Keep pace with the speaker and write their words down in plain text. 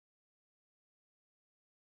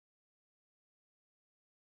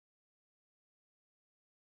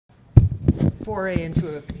foray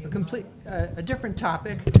into a different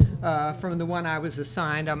topic from the one I was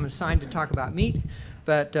assigned. I'm assigned to talk about meat,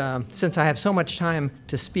 but since I have so much time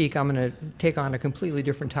to speak, I'm going to take on a completely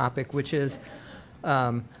different topic, which is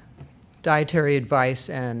dietary advice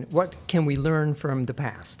and what can we learn from the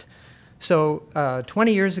past. So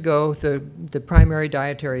 20 years ago, the primary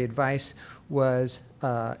dietary advice was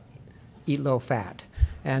eat low fat.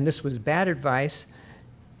 And this was bad advice.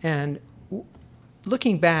 And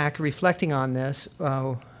looking back, reflecting on this,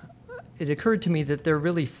 it occurred to me that there are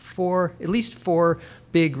really at least four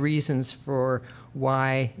big reasons for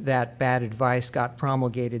why that bad advice got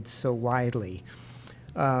promulgated so widely.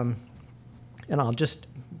 And I'll just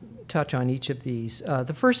touch on each of these.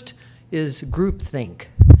 The first is groupthink.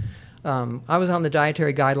 I was on the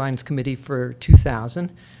Dietary Guidelines Committee for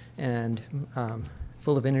 2000, and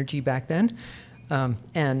full of energy back then.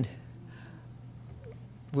 And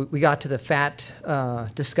we got to the fat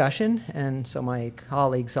discussion, and so my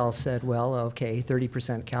colleagues all said, well, okay,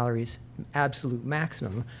 30% calories, absolute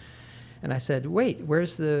maximum. And I said, wait,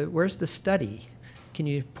 where's the study? Can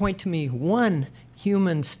you point to me one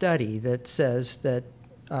human study that says that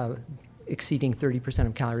exceeding 30%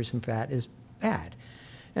 of calories from fat is bad?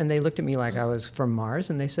 And they looked at me like I was from Mars,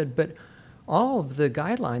 and they said, but all of the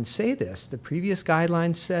guidelines say this. The previous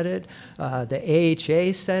guidelines said it, the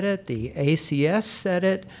AHA said it, the ACS said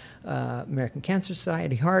it, American Cancer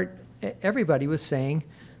Society, Heart, everybody was saying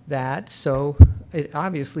that, so it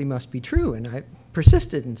obviously must be true. And I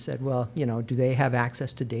persisted and said, well, you know, do they have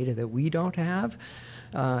access to data that we don't have?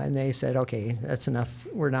 And they said, okay, that's enough.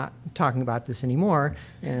 We're not talking about this anymore,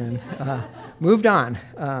 and moved on.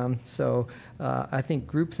 So I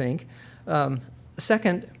think groupthink.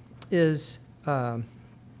 Second is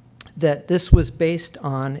that this was based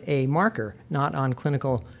on a marker, not on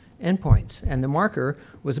clinical endpoints. And the marker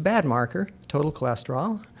was a bad marker, total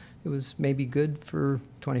cholesterol. It was maybe good for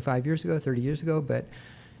 25 years ago, 30 years ago, but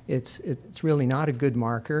it's really not a good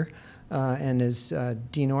marker. And as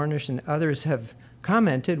Dean Ornish and others have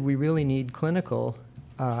commented, we really need clinical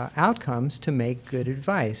outcomes to make good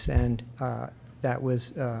advice, and that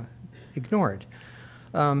was ignored.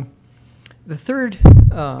 The third,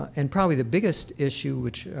 and probably the biggest issue,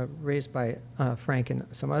 which raised by Frank and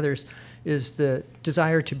some others, is the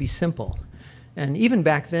desire to be simple. And even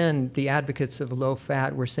back then, the advocates of low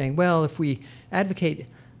fat were saying, well, if we advocate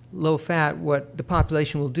low fat, what the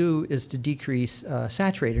population will do is to decrease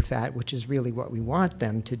saturated fat, which is really what we want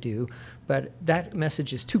them to do. But that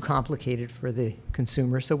message is too complicated for the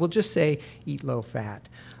consumer, so we'll just say eat low fat.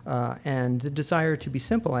 And the desire to be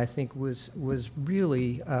simple, I think, was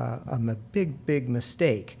really a big, big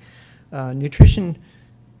mistake. Nutrition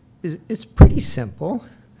is pretty simple,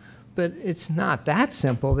 but it's not that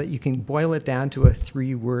simple that you can boil it down to a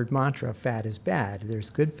three-word mantra: fat is bad. There's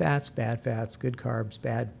good fats, good carbs,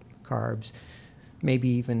 bad carbs, maybe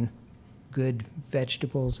even good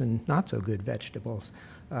vegetables and not so good vegetables.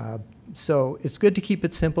 So it's good to keep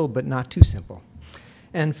it simple, but not too simple.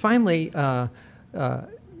 And finally, I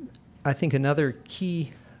think another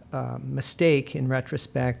key mistake in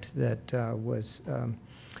retrospect that was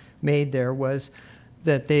made there was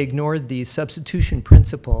that they ignored the substitution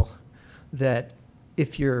principle, that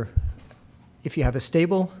if you have a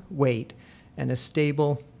stable weight and a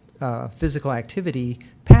stable physical activity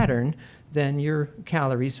pattern, then your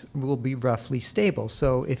calories will be roughly stable.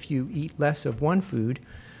 So if you eat less of one food,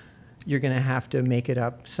 you're going to have to make it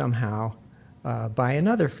up somehow by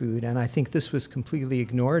another food. And I think this was completely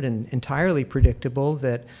ignored and entirely predictable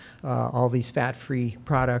that all these fat-free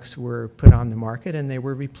products were put on the market and they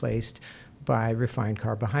were replaced by refined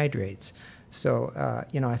carbohydrates. So,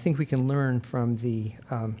 you know, I think we can learn from the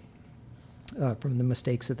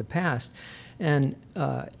mistakes of the past. And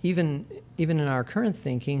even in our current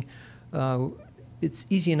thinking, it's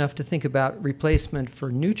easy enough to think about replacement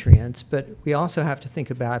for nutrients, but we also have to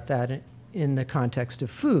think about that in the context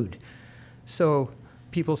of food. So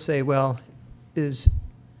people say, well, is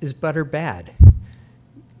butter bad?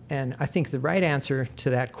 And I think the right answer to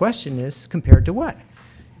that question is compared to what?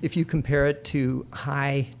 If you compare it to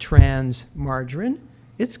high trans margarine,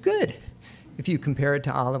 it's good. If you compare it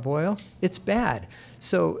to olive oil, it's bad.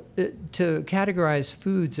 So to categorize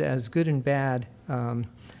foods as good and bad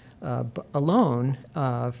alone,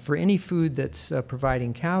 for any food that's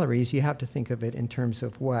providing calories, you have to think of it in terms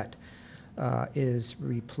of what is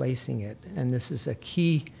replacing it. And this is a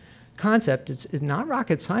key concept. It's not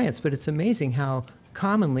rocket science, but it's amazing how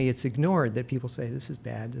commonly it's ignored, that people say this is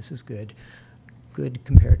bad, this is good. Good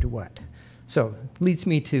compared to what? So leads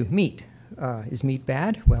me to meat. Is meat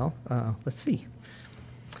bad? Well, let's see.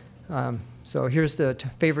 So here's the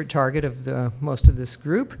favorite target of most of this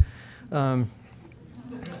group. And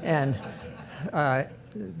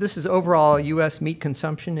this is overall U.S. meat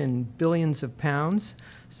consumption in billions of pounds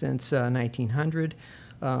since 1900.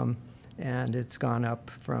 And it's gone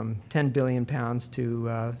up from 10 billion pounds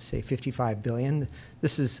to, say, 55 billion.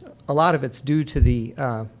 This is, a lot of it's due to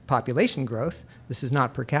the population growth. This is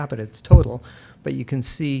not per capita, it's total. But you can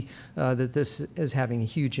see that this is having a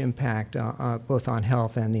huge impact both on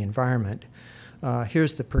health and the environment.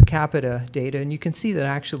 Here's the per capita data, and you can see that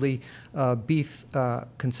actually beef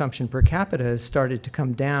consumption per capita has started to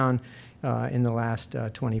come down in the last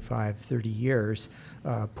 25, 30 years.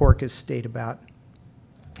 Pork has stayed about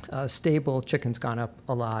stable. Chicken's gone up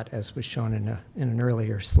a lot, as was shown in an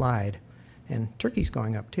earlier slide. And turkey's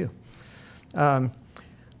going up, too.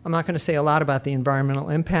 I'm not going to say a lot about the environmental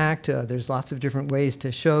impact. There's lots of different ways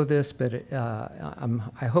to show this, but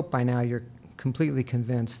I hope by now you're completely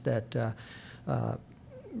convinced that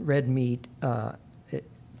red meat it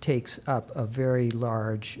takes up a very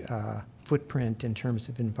large footprint in terms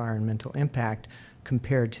of environmental impact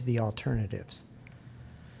compared to the alternatives.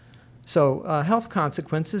 So health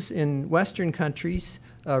consequences in Western countries,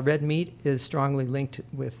 red meat is strongly linked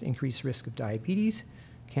with increased risk of diabetes,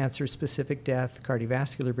 cancer-specific death,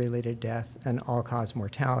 cardiovascular-related death, and all-cause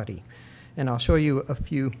mortality. And I'll show you a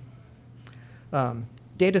few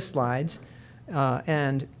data slides.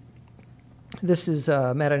 And this is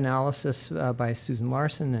a meta-analysis by Susan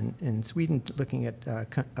Larsson in Sweden, looking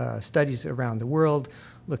at studies around the world,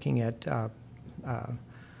 looking at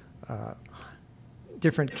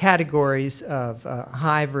different categories of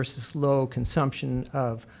high versus low consumption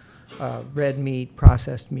of red meat,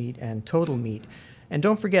 processed meat, and total meat. And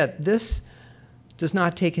don't forget, this does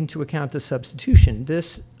not take into account the substitution.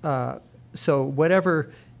 This, so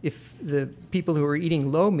whatever, if the people who are eating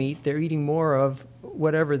low meat, they're eating more of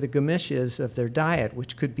whatever the gamish is of their diet,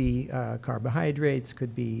 which could be carbohydrates,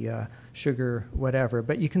 could be sugar, whatever.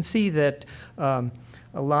 But you can see that a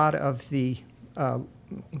lot of the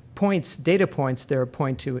data points there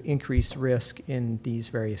point to increased risk in these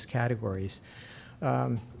various categories.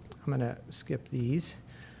 I'm going to skip these.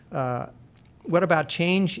 What about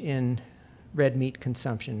change in red meat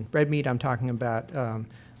consumption? Red meat, I'm talking about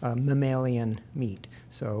mammalian meat,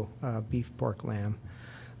 so beef, pork, lamb.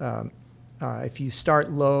 If you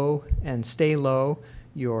start low and stay low,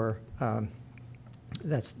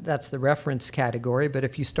 that's the reference category. But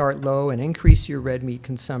if you start low and increase your red meat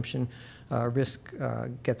consumption, risk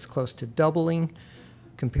gets close to doubling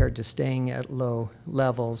compared to staying at low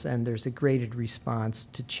levels, and there's a graded response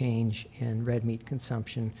to change in red meat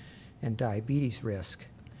consumption and diabetes risk.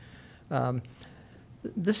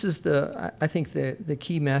 This is I think the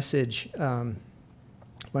key message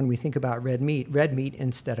when we think about red meat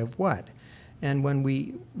instead of what? And when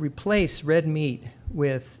we replace red meat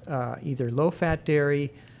with either low-fat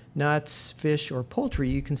dairy, nuts, fish, or poultry,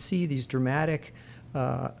 you can see these dramatic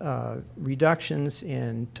reductions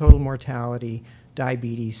in total mortality,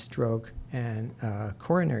 diabetes, stroke, and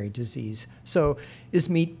coronary disease. So is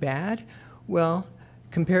meat bad? Well,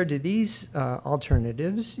 compared to these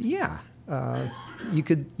alternatives, yeah. You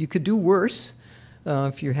could do worse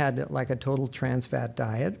if you had like a total trans fat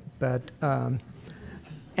diet, but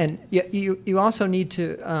and you also need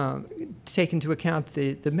to take into account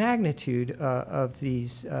the magnitude of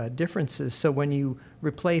these differences. So when you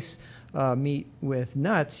replace meat with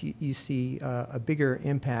nuts, you see a bigger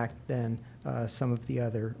impact than some of the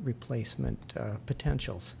other replacement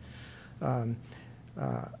potentials.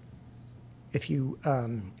 If you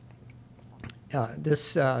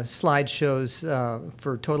this slide shows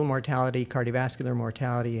for total mortality, cardiovascular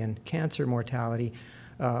mortality, and cancer mortality,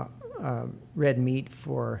 red meat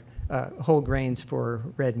for whole grains for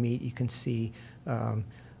red meat. You can see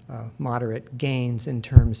moderate gains in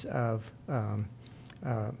terms of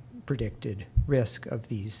predicted risk of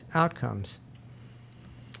these outcomes.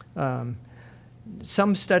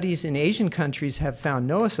 Some studies in Asian countries have found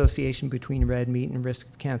no association between red meat and risk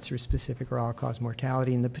of cancer-specific or all-cause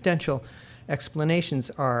mortality, and the potential explanations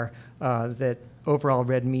are that overall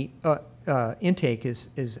red meat intake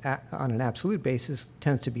is on an absolute basis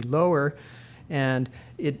tends to be lower, and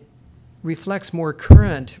it reflects more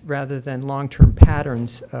current rather than long-term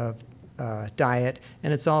patterns of diet,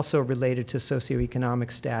 and it's also related to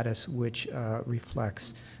socioeconomic status, which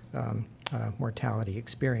reflects mortality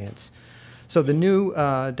experience. So the new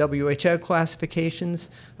WHO classifications,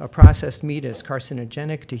 processed meat as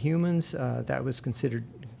carcinogenic to humans, that was considered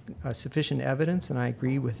sufficient evidence, and I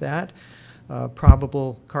agree with that.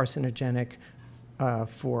 Probable carcinogenic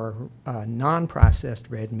for non-processed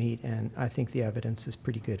red meat, and I think the evidence is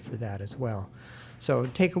pretty good for that as well. So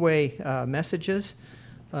takeaway messages.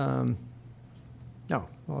 No,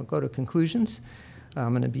 I'll go to conclusions.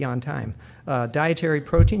 I'm going to be on time. Dietary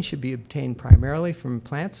protein should be obtained primarily from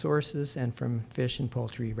plant sources and from fish and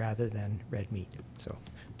poultry rather than red meat. So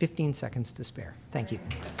 15 seconds to spare. Thank you.